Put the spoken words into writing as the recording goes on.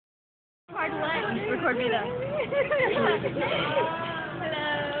Record me though. Hello.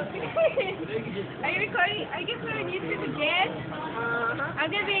 Are you recording? Are you going to put on YouTube again? I'm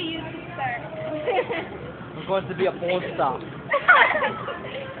going to be a YouTube star. I'm going to be a porn star.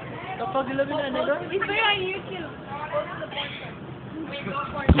 The fuck you living in, nigga? We put it on YouTube.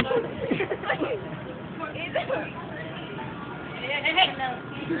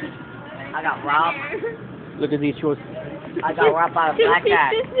 I got robbed. Look at these shoes. I got robbed by a black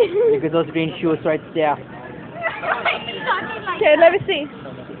guy. Look at those green shoes right there. Okay, let me see.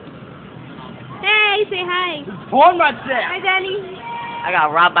 Hey, say hi. Porn right there. Hi, Danny. I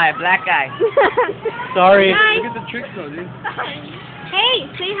got robbed by a black guy. Sorry. Hi. Look at the tricks though, dude. Hey,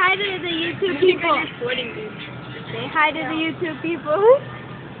 say hi to the YouTube people. Say hi to the YouTube people.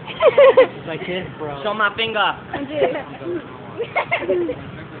 My kiss, bro. Show my finger.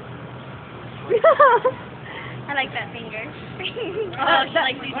 I like that finger. Oh, she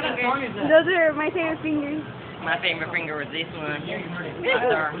likes these fingers. Those are my favorite fingers. My favorite finger was this one. It's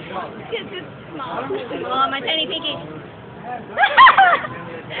just small. Oh, my tiny pinky.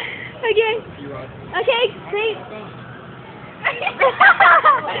 Okay. Okay, great.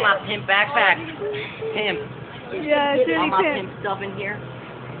 That's my pimp backpack. Pimp. Yeah, it's All really my pimp. pimp stuff in here.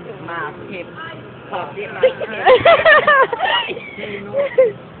 My pimp. Puff in my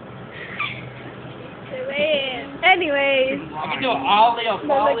Anyways. I can do an ollie, a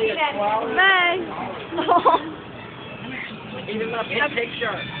volley, a twirl. Bye. Even my pimp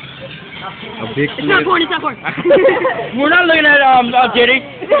picture. A big It's not porn, it's not porn. We're not looking at Diddy.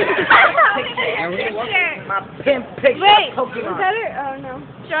 Picture. My pimp picture Wait, of is Pokemon. that it? Oh no.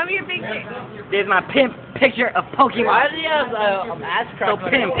 Show me your picture. There's my pimp picture of Pokemon. Why does he have ass crack? So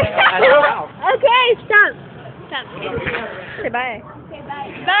pimp. Okay, stop. Stop. Say bye. Okay,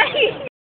 bye. Bye.